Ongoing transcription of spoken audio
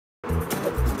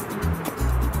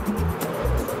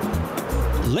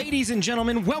Ladies and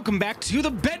gentlemen, welcome back to the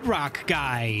Bedrock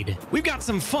Guide. We've got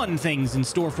some fun things in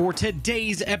store for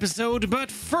today's episode,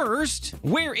 but first,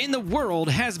 where in the world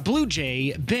has Blue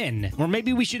Jay been? Or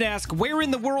maybe we should ask, where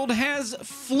in the world has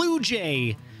Flu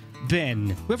Jay been?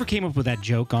 Whoever came up with that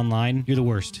joke online, you're the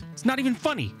worst. It's not even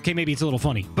funny. Okay, maybe it's a little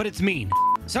funny, but it's mean.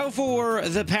 So for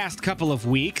the past couple of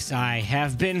weeks, I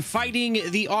have been fighting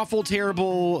the awful,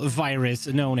 terrible virus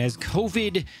known as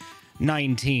COVID-19.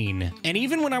 And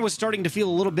even when I was starting to feel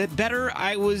a little bit better,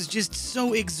 I was just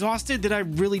so exhausted that I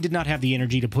really did not have the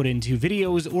energy to put into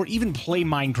videos or even play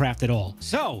Minecraft at all.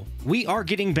 So we are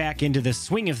getting back into the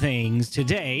swing of things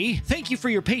today. Thank you for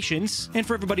your patience, and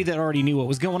for everybody that already knew what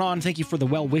was going on, thank you for the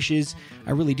well wishes.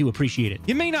 I really do appreciate it.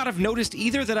 You may not have noticed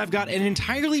either that I've got an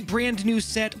entirely brand new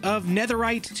set of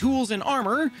netherite tools and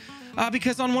armor,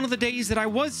 because on one of the days that I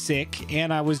was sick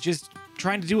and I was just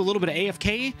trying to do a little bit of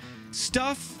AFK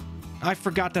stuff, I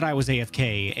forgot that I was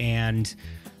AFK and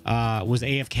was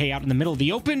AFK out in the middle of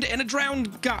the open, and a drown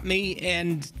got me,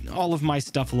 and all of my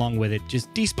stuff along with it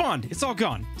just despawned. It's all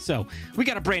gone. So we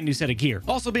got a brand new set of gear.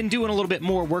 Also been doing a little bit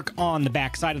more work on the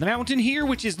back side of the mountain here,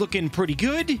 which is looking pretty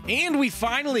good. And we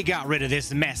finally got rid of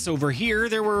this mess over here.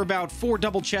 There were about 4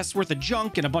 double chests worth of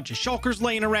junk and a bunch of shulkers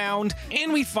laying around.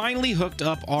 And we finally hooked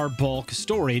up our bulk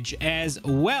storage as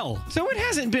well. So it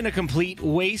hasn't been a complete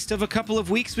waste of a couple of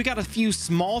weeks. We got a few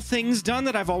small things done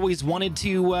that I've always wanted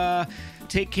to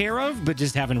take care of, but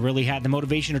just haven't really had the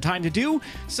motivation or time to do.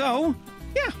 So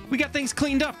yeah, we got things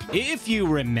cleaned up. If you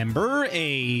remember,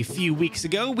 a few weeks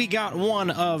ago, we got one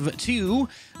of 2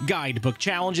 guidebook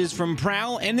challenges from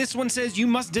Prowl, and this one says you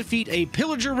must defeat a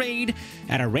pillager raid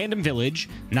at a random village,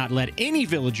 not let any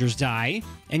villagers die,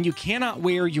 and you cannot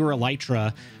wear your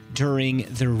elytra during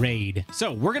the raid.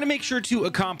 So we're going to make sure to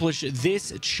accomplish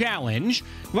this challenge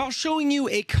while showing you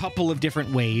a couple of different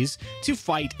ways to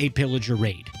fight a pillager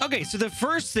raid. Okay, so the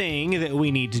first thing that we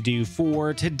need to do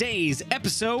for today's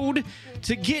episode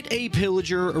to get a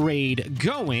pillager raid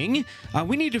going,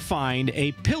 we need to find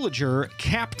a pillager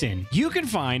captain. You can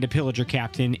find a pillager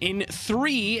captain in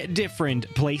 3 different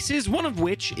places, one of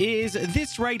which is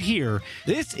this right here.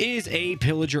 This is a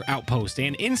pillager outpost,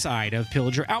 and inside of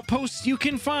pillager outposts you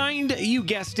can find, you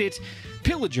guessed it,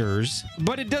 pillagers,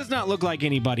 but it does not look like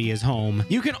anybody is home.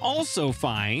 You can also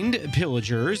find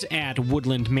pillagers at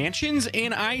woodland mansions,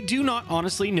 and I do not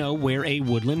honestly know where a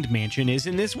woodland mansion is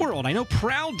in this world. I know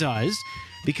Prowl does,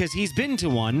 because he's been to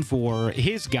one for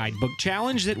his guidebook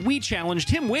challenge that we challenged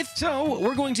him with. So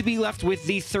we're going to be left with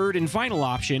the third and final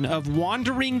option of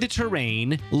wandering the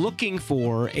terrain looking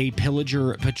for a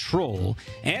pillager patrol.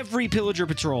 Every pillager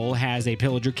patrol has a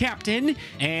pillager captain,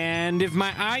 and if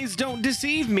my eyes don't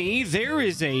deceive me, there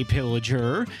is a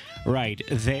pillager right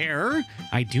there.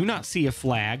 I do not see a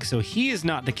flag, so he is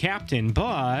not the captain,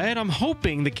 but I'm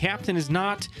hoping the captain is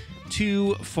not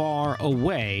too far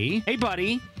away. Hey,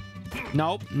 buddy.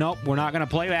 Nope, we're not gonna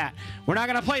play that. We're not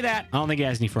gonna play that. I don't think he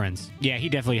has any friends. Yeah, he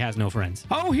definitely has no friends.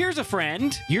 Oh, here's a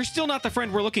friend. You're still not the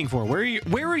friend we're looking for.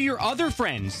 Where are your other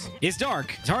friends? It's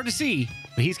dark. It's hard to see,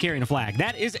 but he's carrying a flag.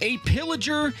 That is a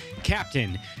pillager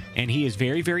captain, and he is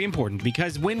very, very important,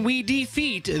 because when we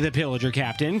defeat the pillager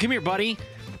captain, come here, buddy.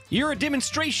 You're a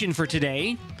demonstration for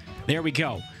today. There we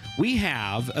go. We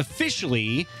have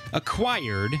officially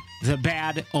acquired the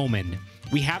Bad Omen.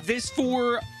 We have this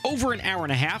for over an hour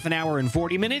and a half, an hour and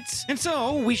 40 minutes, and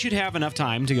so we should have enough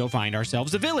time to go find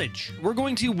ourselves a village. We're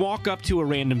going to walk up to a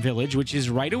random village, which is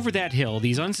right over that hill.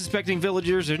 These unsuspecting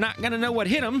villagers are not going to know what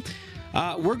hit them.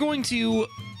 We're going to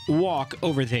walk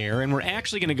over there, and we're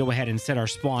actually going to go ahead and set our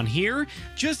spawn here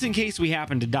just in case we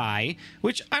happen to die,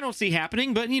 which I don't see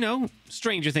happening, but you know,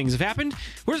 stranger things have happened.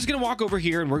 We're just going to walk over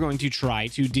here, and we're going to try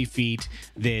to defeat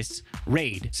this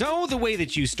raid. So the way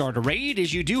that you start a raid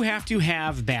is you do have to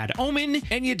have Bad Omen,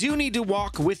 and you do need to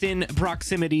walk within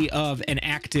proximity of an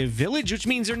active village, which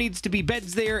means there needs to be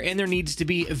beds there and there needs to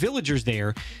be villagers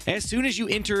there. As soon as you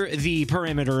enter the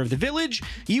perimeter of the village,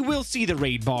 you will see the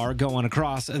raid bar going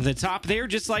across the top there,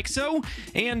 just like so,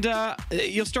 and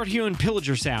you'll start hearing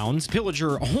pillager sounds,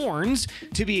 pillager horns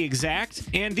to be exact,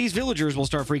 and these villagers will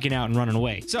start freaking out and running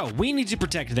away. So we need to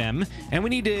protect them, and we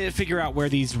need to figure out where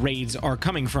these raids are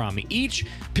coming from. Each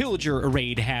pillager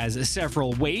raid has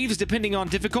several waves depending on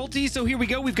difficulty, so here we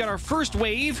go. We've got our first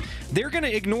wave. They're going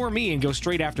to ignore me and go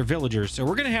straight after villagers, so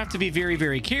we're going to have to be very,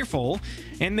 very careful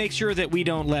and make sure that we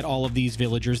don't let all of these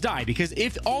villagers die, because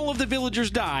if all of the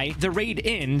villagers die, the raid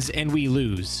ends and we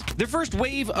lose. The first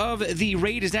wave wave of the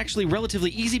raid is actually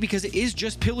relatively easy because it is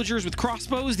just pillagers with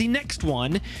crossbows. The next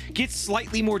one gets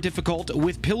slightly more difficult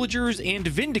with pillagers and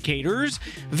vindicators.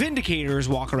 Vindicators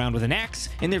walk around with an axe,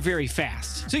 and they're very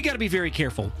fast, so you got to be very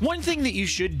careful. One thing that you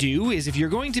should do is if you're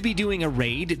going to be doing a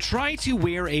raid, try to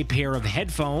wear a pair of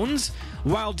headphones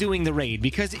while doing the raid,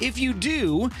 because if you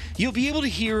do, you'll be able to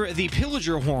hear the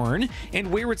pillager horn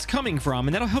and where it's coming from,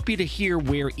 and that'll help you to hear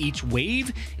where each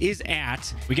wave is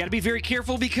at. We got to be very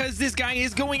careful because this guy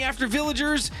is going after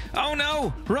villagers. Oh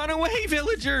no, run away,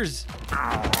 villagers.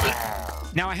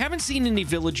 Now, I haven't seen any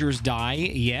villagers die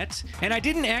yet, and I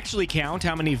didn't actually count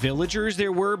how many villagers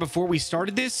there were before we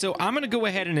started this, so I'm going to go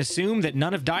ahead and assume that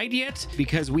none have died yet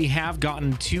because we have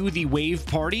gotten to the wave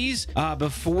parties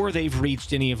before they've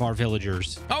reached any of our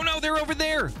villagers. Oh no, they're over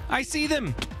there. I see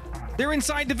them. They're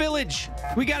inside the village.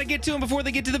 We got to get to them before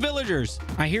they get to the villagers.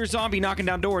 I hear zombie knocking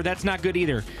down door. That's not good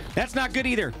either. That's not good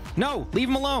either. No, leave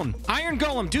them alone. Iron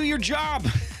Golem, do your job.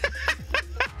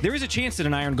 There is a chance that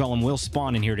an Iron Golem will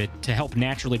spawn in here to help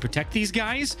naturally protect these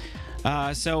guys.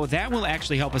 So that will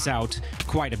actually help us out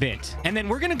quite a bit. And then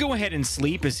we're going to go ahead and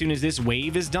sleep as soon as this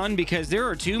wave is done because there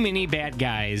are too many bad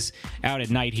guys out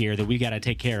at night here that we got to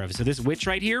take care of. So this witch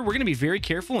right here, we're going to be very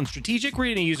careful and strategic. We're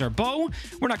going to use our bow.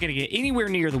 We're not going to get anywhere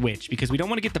near the witch because we don't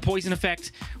want to get the poison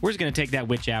effect. We're just going to take that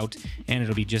witch out and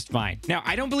it'll be just fine. Now,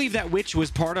 I don't believe that witch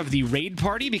was part of the raid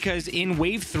party because in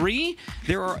wave 3,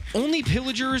 there are only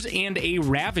pillagers and a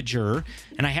ravager.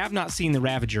 And I have not seen the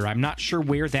ravager. I'm not sure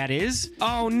where that is.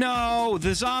 Oh no. Oh,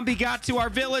 the zombie got to our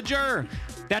villager.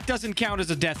 That doesn't count as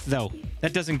a death, though.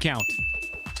 That doesn't count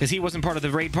because he wasn't part of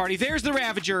the raid party. There's the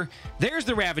Ravager. There's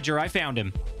the Ravager. I found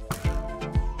him.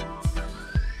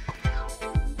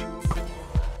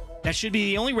 That should be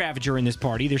the only Ravager in this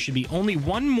party. There should be only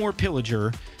one more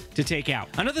pillager to take out.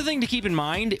 Another thing to keep in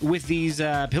mind with these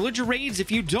pillager raids,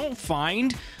 if you don't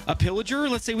find a pillager,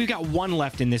 let's say we've got one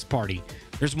left in this party.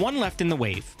 There's one left in the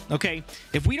wave, okay?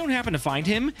 If we don't happen to find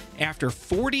him, after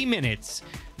 40 minutes,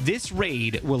 this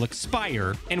raid will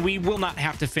expire and we will not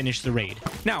have to finish the raid.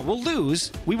 Now, we'll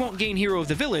lose. We won't gain Hero of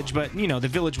the Village, but, you know, the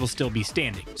village will still be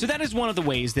standing. So that is one of the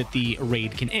ways that the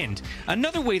raid can end.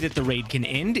 Another way that the raid can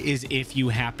end is if you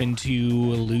happen to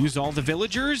lose all the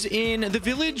villagers in the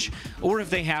village, or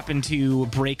if they happen to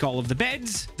break all of the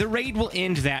beds, the raid will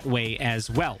end that way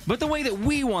as well. But the way that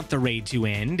we want the raid to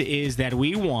end is that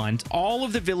we want all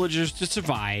of the villagers to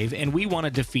survive, and we want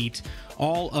to defeat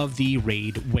all of the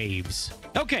raid waves.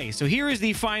 Okay, so here is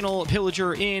the final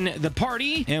pillager in the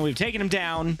party, and we've taken him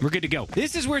down. We're good to go.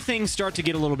 This is where things start to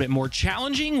get a little bit more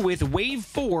challenging. With wave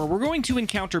 4, we're going to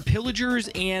encounter pillagers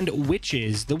and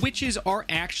witches. The witches are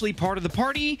actually part of the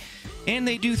party, and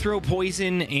they do throw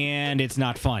poison, and it's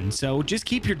not fun. So just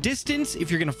keep your distance. If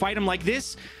you're going to fight them like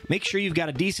this, make sure you've got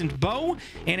a decent bow,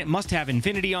 and it must have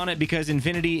infinity on it because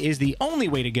infinity is the only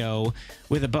way to go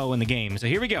with a bow in the game. So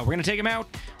here we go. We're going to take him out.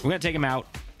 We're going to take him out.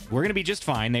 We're going to be just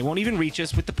fine. They won't even reach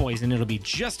us with the poison. It'll be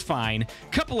just fine.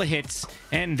 Couple of hits,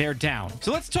 and they're down.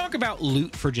 So let's talk about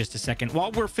loot for just a second.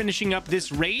 While we're finishing up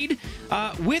this raid,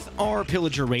 with our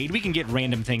pillager raid, we can get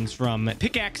random things from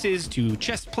pickaxes to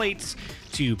chest plates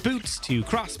to boots to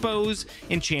crossbows,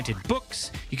 enchanted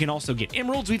books. You can also get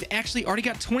emeralds. We've actually already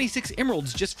got 26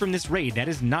 emeralds just from this raid. That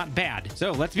is not bad.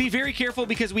 So let's be very careful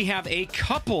because we have a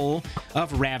couple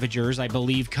of Ravagers, I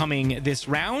believe, coming this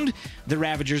round. The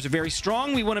Ravagers are very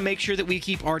strong. We want to make sure that we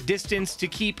keep our distance to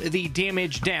keep the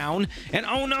damage down. And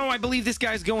oh no, I believe this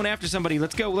guy's going after somebody.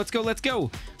 Let's go, let's go, let's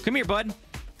go. Come here, bud.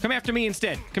 Come after me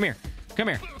instead. Come here. Come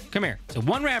here. Come here. So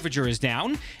one Ravager is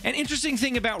down. An interesting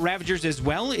thing about Ravagers as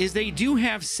well is they do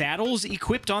have saddles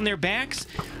equipped on their backs,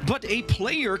 but a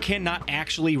player cannot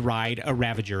actually ride a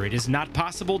Ravager. It is not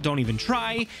possible. Don't even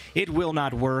try. It will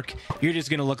not work. You're just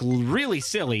going to look really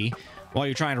silly while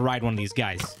you're trying to ride one of these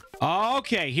guys.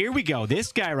 Okay, here we go.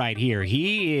 This guy right here,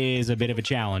 he is a bit of a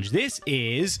challenge. This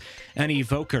is an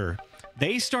Evoker.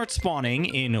 They start spawning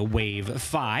in wave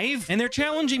 5, and they're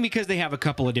challenging because they have a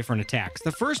couple of different attacks.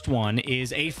 The first one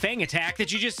is a Fang attack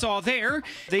that you just saw there.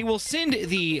 They will send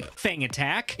the Fang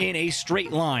attack in a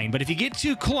straight line, but if you get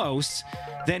too close,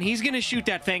 then he's going to shoot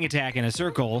that Fang attack in a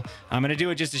circle. I'm going to do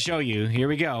it just to show you. Here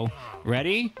we go.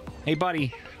 Ready? Hey,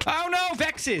 buddy. Oh, no,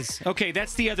 Vexes. Okay,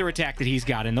 that's the other attack that he's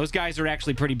got, and those guys are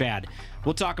actually pretty bad.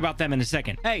 We'll talk about them in a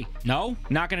second. Hey, no,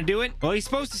 not going to do it. Well, he's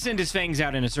supposed to send his fangs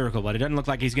out in a circle, but it doesn't look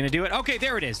like he's going to do it. Okay,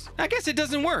 there it is. I guess it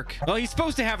doesn't work. Well, he's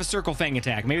supposed to have a circle fang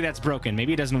attack. Maybe that's broken.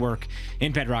 Maybe it doesn't work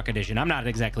in Bedrock Edition. I'm not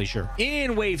exactly sure.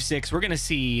 In wave 6, we're going to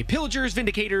see pillagers,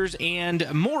 vindicators,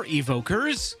 and more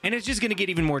evokers, and it's just going to get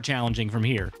even more challenging from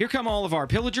here. Here come all of our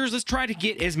pillagers. Let's try to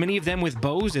get as many of them with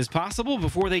bows as possible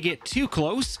before they get too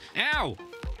close. Ow!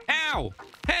 Ow!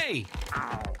 Hey!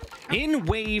 In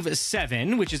Wave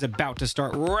 7, which is about to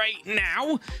start right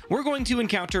now, we're going to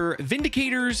encounter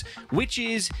Vindicators,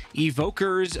 Witches,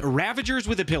 Evokers, Ravagers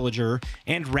with a Pillager,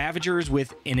 and Ravagers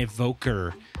with an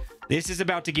Evoker. This is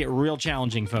about to get real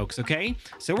challenging, folks, okay?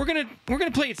 So we're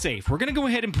gonna play it safe. We're gonna go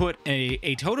ahead and put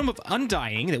a totem of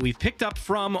undying that we've picked up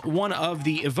from one of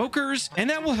the evokers, and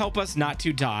that will help us not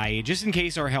to die, just in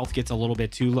case our health gets a little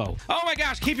bit too low. Oh my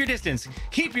gosh, keep your distance.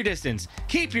 Keep your distance.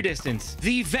 Keep your distance.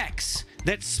 The Vex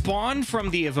that spawn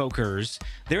from the evokers,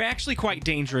 they're actually quite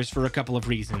dangerous for a couple of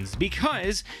reasons,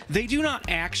 because they do not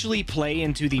actually play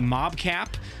into the mob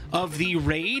cap of the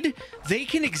raid. They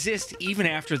can exist even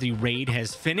after the raid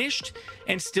has finished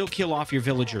and still kill off your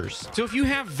villagers. So if you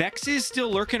have Vexes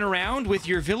still lurking around with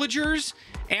your villagers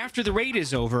after the raid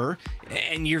is over,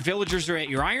 and your villagers are at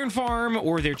your iron farm,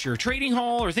 or they're at your trading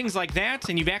hall, or things like that,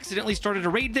 and you've accidentally started a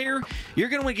raid there, you're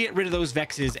going to want to get rid of those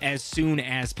Vexes as soon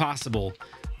as possible.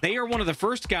 They are one of the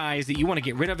first guys that you want to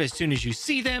get rid of as soon as you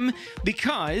see them,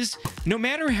 because no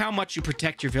matter how much you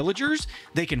protect your villagers,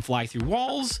 they can fly through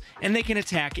walls, and they can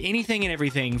attack anything and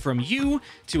everything from you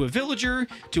to a villager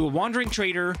to a wandering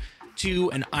trader to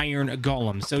an Iron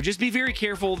Golem. So just be very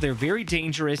careful. They're very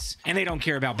dangerous, and they don't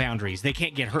care about boundaries. They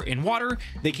can't get hurt in water.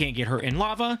 They can't get hurt in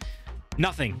lava.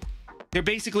 Nothing. They're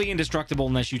basically indestructible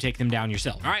unless you take them down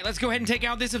yourself. All right, let's go ahead and take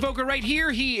out this evoker right here.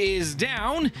 He is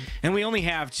down, and we only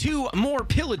have 2 more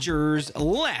pillagers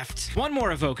left. 1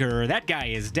 more evoker. That guy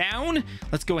is down.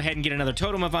 Let's go ahead and get another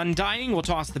totem of undying. We'll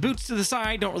toss the boots to the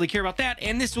side. Don't really care about that.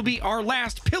 And this will be our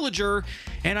last pillager,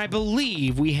 and I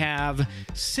believe we have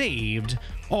saved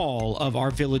all of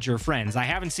our villager friends. I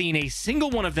haven't seen a single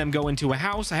one of them go into a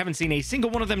house. I haven't seen a single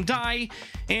one of them die.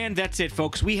 And that's it,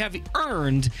 folks. We have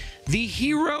earned the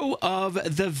Hero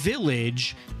of the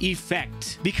Village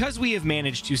effect. Because we have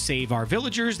managed to save our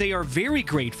villagers, they are very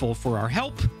grateful for our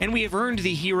help, and we have earned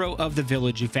the Hero of the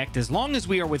Village effect. As long as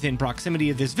we are within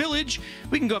proximity of this village,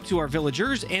 we can go up to our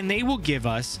villagers, and they will give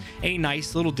us a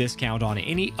nice little discount on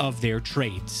any of their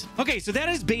trades. Okay, so that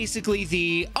is basically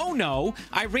the, oh no,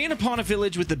 I ran upon a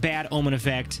village with the bad omen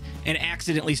effect and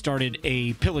accidentally started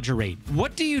a pillager raid.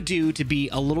 What do you do to be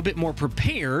a little bit more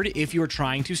prepared if you're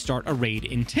trying to start a raid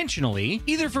intentionally,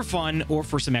 either for fun or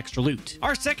for some extra loot?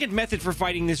 Our second method for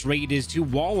fighting this raid is to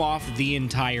wall off the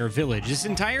entire village. This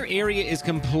entire area is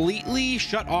completely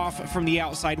shut off from the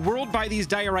outside world by these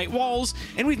diorite walls,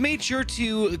 and we've made sure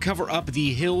to cover up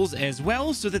the hills as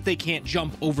well so that they can't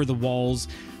jump over the walls.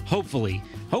 Hopefully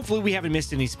we haven't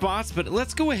missed any spots, but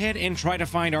let's go ahead and try to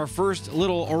find our first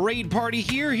little raid party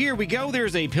here. Here we go.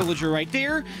 There's a pillager right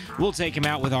there. We'll take him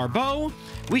out with our bow.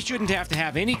 We shouldn't have to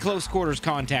have any close quarters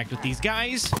contact with these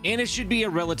guys, and it should be a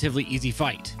relatively easy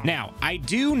fight. Now, I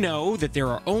do know that there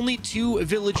are only 2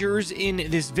 villagers in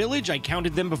this village. I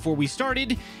counted them before we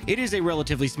started. It is a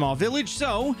relatively small village,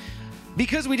 so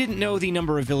because we didn't know the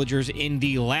number of villagers in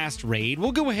the last raid,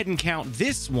 we'll go ahead and count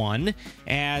this one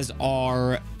as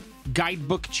our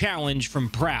guidebook challenge from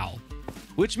Prowl.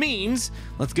 Which means,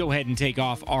 let's go ahead and take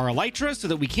off our elytra so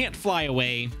that we can't fly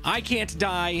away. I can't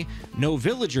die, no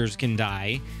villagers can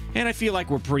die, and I feel like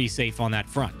we're pretty safe on that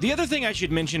front. The other thing I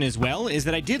should mention as well is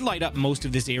that I did light up most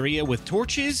of this area with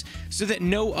torches so that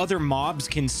no other mobs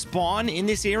can spawn in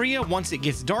this area once it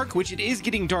gets dark, which it is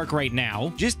getting dark right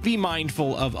now. Just be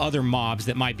mindful of other mobs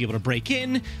that might be able to break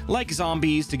in, like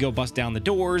zombies to go bust down the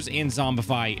doors and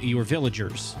zombify your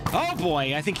villagers. Oh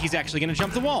boy, I think he's actually gonna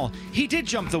jump the wall. He did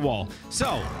jump the wall.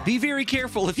 So be very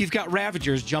careful if you've got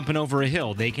Ravagers jumping over a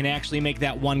hill. They can actually make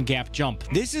that 1 gap jump.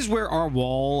 This is where our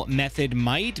wall method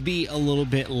might be a little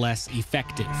bit less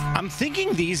effective. I'm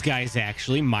thinking these guys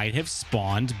actually might have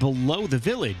spawned below the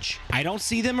village. I don't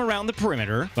see them around the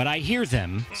perimeter, but I hear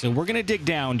them, so we're gonna dig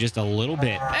down just a little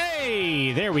bit.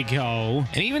 Hey, there we go.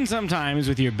 And even sometimes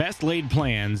with your best laid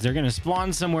plans, they're gonna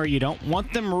spawn somewhere you don't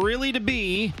want them really to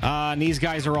be. And these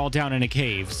guys are all down in a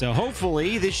cave, so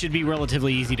hopefully this should be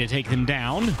relatively easy to take them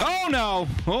down. Oh no!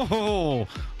 Oh,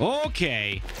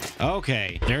 okay.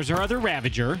 Okay, there's our other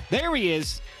Ravager. There he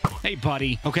is. Hey,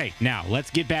 buddy. Okay, now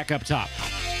let's get back up top.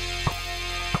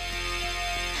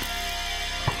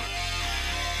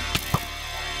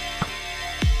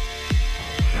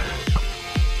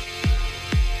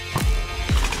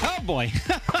 Oh boy.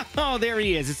 Oh, there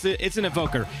he is. It's an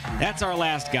evoker. That's our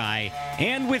last guy.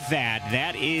 And with that,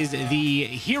 that is the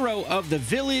Hero of the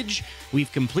Village.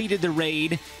 We've completed the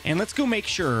raid, and let's go make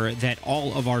sure that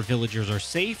all of our villagers are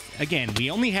safe. Again, we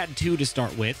only had 2 to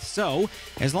start with, so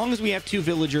as long as we have 2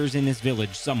 villagers in this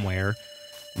village somewhere,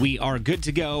 We are good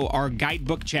to go. Our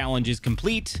guidebook challenge is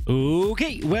complete.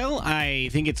 Okay, well, I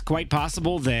think it's quite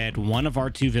possible that one of our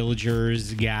 2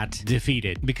 villagers got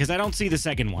defeated because I don't see the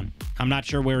second one. I'm not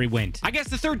sure where he went. I guess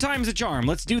the 3rd time's a charm.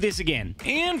 Let's do this again.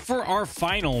 And for our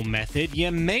final method,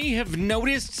 you may have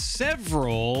noticed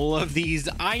several of these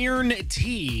iron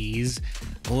tees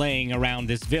laying around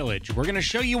this village. We're going to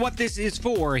show you what this is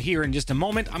for here in just a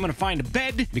moment. I'm going to find a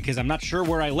bed because I'm not sure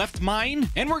where I left mine,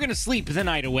 and we're going to sleep the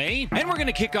night away, and we're going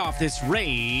to kick off this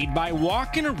raid by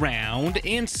walking around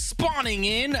and spawning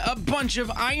in a bunch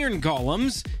of iron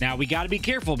golems. Now, we got to be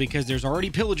careful because there's already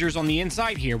pillagers on the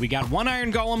inside here. We got 1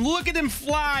 iron golem. Look at him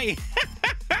fly!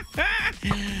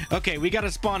 Okay, we got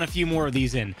to spawn a few more of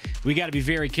these in. We got to be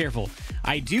very careful.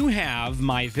 I do have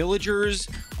my villagers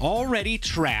already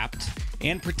trapped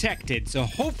and protected, so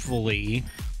hopefully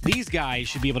these guys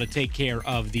should be able to take care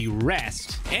of the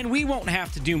rest, and we won't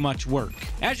have to do much work.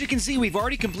 As you can see, we've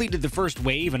already completed the first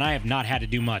wave, and I have not had to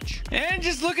do much. And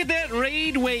just look at that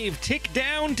raid wave tick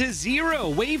down to 0.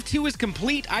 Wave 2 is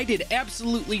complete. I did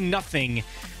absolutely nothing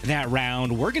that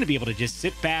round. We're going to be able to just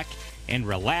sit back and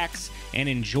relax and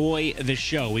enjoy the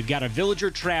show. We've got a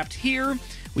villager trapped here.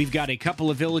 We've got a couple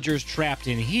of villagers trapped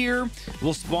in here.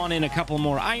 We'll spawn in a couple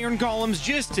more iron golems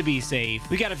just to be safe.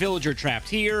 We got a villager trapped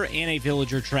here and a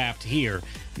villager trapped here.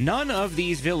 None of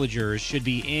these villagers should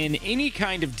be in any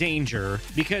kind of danger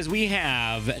because we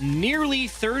have nearly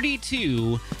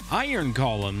 32 iron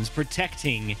golems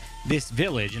protecting this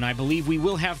village, and I believe we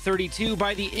will have 32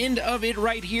 by the end of it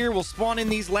right here. We'll spawn in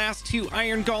these last 2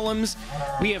 iron golems.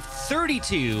 We have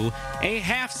 32, a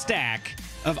half stack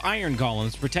of iron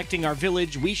golems protecting our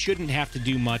village. We shouldn't have to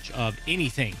do much of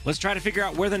anything. Let's try to figure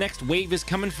out where the next wave is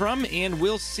coming from, and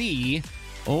we'll see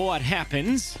what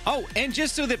happens. Oh, and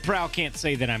just so that Prowl can't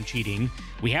say that I'm cheating,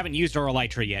 we haven't used our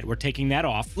elytra yet. We're taking that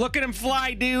off. Look at him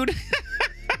fly, dude.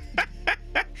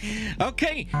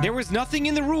 Okay, there was nothing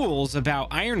in the rules about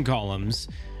iron golems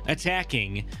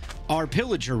attacking our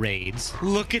pillager raids.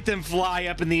 Look at them fly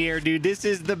up in the air, dude. This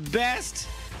is the best.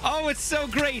 Oh, it's so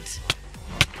great.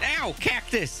 Ow,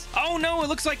 cactus. Oh no, it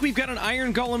looks like we've got an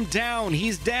iron golem down.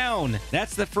 He's down.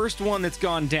 That's the first one that's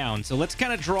gone down. So let's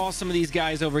kind of draw some of these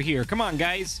guys over here. Come on,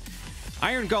 guys.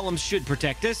 Iron golems should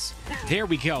protect us. There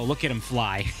we go. Look at him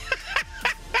fly.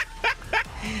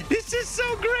 This is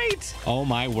so great. Oh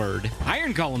my word.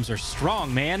 Iron golems are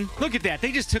strong, man. Look at that.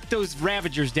 They just took those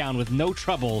ravagers down with no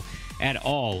trouble at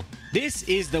all. This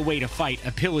is the way to fight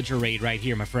a pillager raid right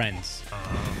here, my friends.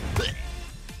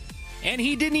 And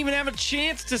he didn't even have a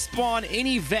chance to spawn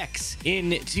any Vex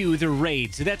into the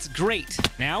raid, so that's great.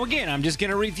 Now, again, I'm just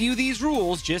going to review these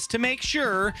rules just to make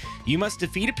sure. You must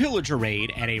defeat a pillager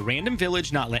raid at a random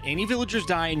village, not let any villagers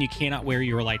die, and you cannot wear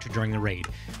your elytra during the raid.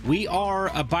 We are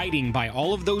abiding by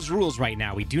all of those rules right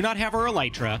now. We do not have our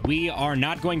elytra. We are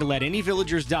not going to let any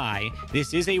villagers die.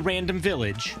 This is a random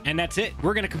village, and that's it.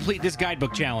 We're going to complete this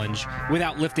guidebook challenge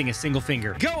without lifting a single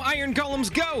finger. Go, Iron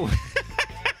Golems, go!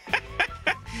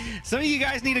 Some of you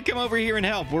guys need to come over here and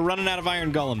help. We're running out of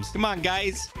iron golems. Come on,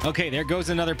 guys. Okay, there goes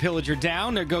another pillager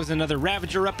down. There goes another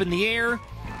ravager up in the air.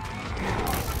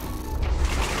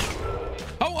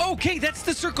 Oh, okay, that's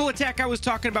the circle attack I was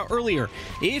talking about earlier.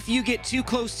 If you get too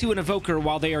close to an evoker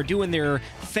while they are doing their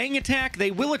fang attack, they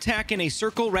will attack in a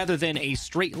circle rather than a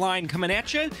straight line coming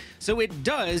at you. So it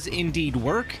does indeed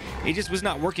work. It just was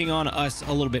not working on us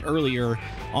a little bit earlier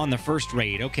on the first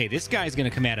raid. Okay, this guy's going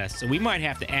to come at us, so we might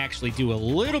have to actually do a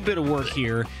little bit of work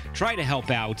here, try to help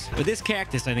out. But this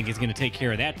cactus, I think, is going to take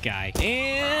care of that guy.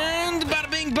 And bada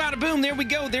bing, bada boom, there we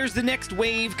go. There's the next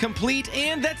wave complete,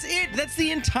 and that's it. That's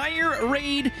the entire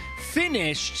raid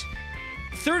finished.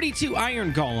 32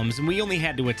 iron golems, and we only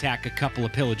had to attack a couple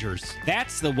of pillagers.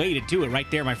 That's the way to do it right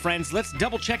there, my friends. Let's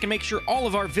double check and make sure all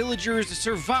of our villagers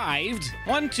survived.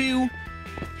 1, 2,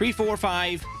 3, 4,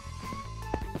 5,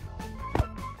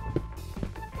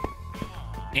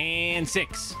 and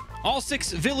 6. All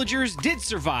 6 villagers did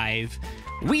survive.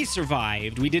 We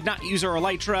survived. We did not use our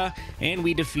elytra, and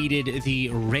we defeated the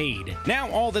raid. Now,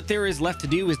 all that there is left to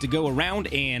do is to go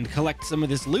around and collect some of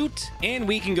this loot, and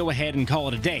we can go ahead and call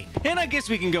it a day. And I guess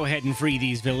we can go ahead and free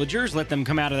these villagers, let them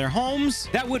come out of their homes.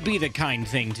 That would be the kind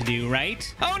thing to do,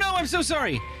 right? Oh no, I'm so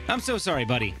sorry. I'm so sorry,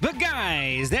 buddy. But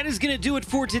guys, that is gonna do it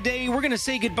for today. We're gonna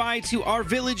say goodbye to our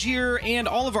village here and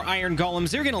all of our iron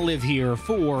golems. They're gonna live here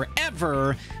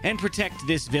forever and protect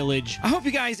this village. I hope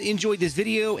you guys enjoyed this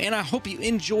video, and I hope you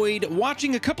enjoyed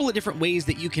watching a couple of different ways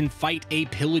that you can fight a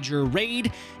pillager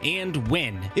raid and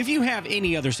win. If you have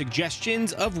any other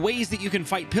suggestions of ways that you can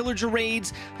fight pillager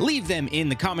raids, leave them in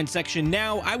the comment section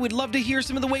now. I would love to hear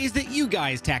some of the ways that you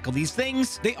guys tackle these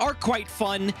things. They are quite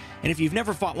fun, and if you've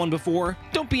never fought one before,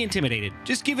 don't be intimidated.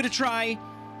 Just give it a try,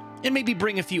 and maybe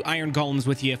bring a few Iron Golems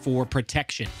with you for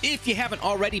protection. If you haven't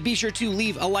already, be sure to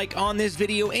leave a like on this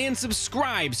video and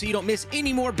subscribe so you don't miss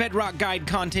any more Bedrock Guide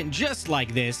content just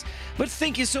like this. But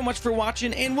thank you so much for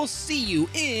watching, and we'll see you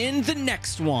in the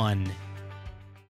next one.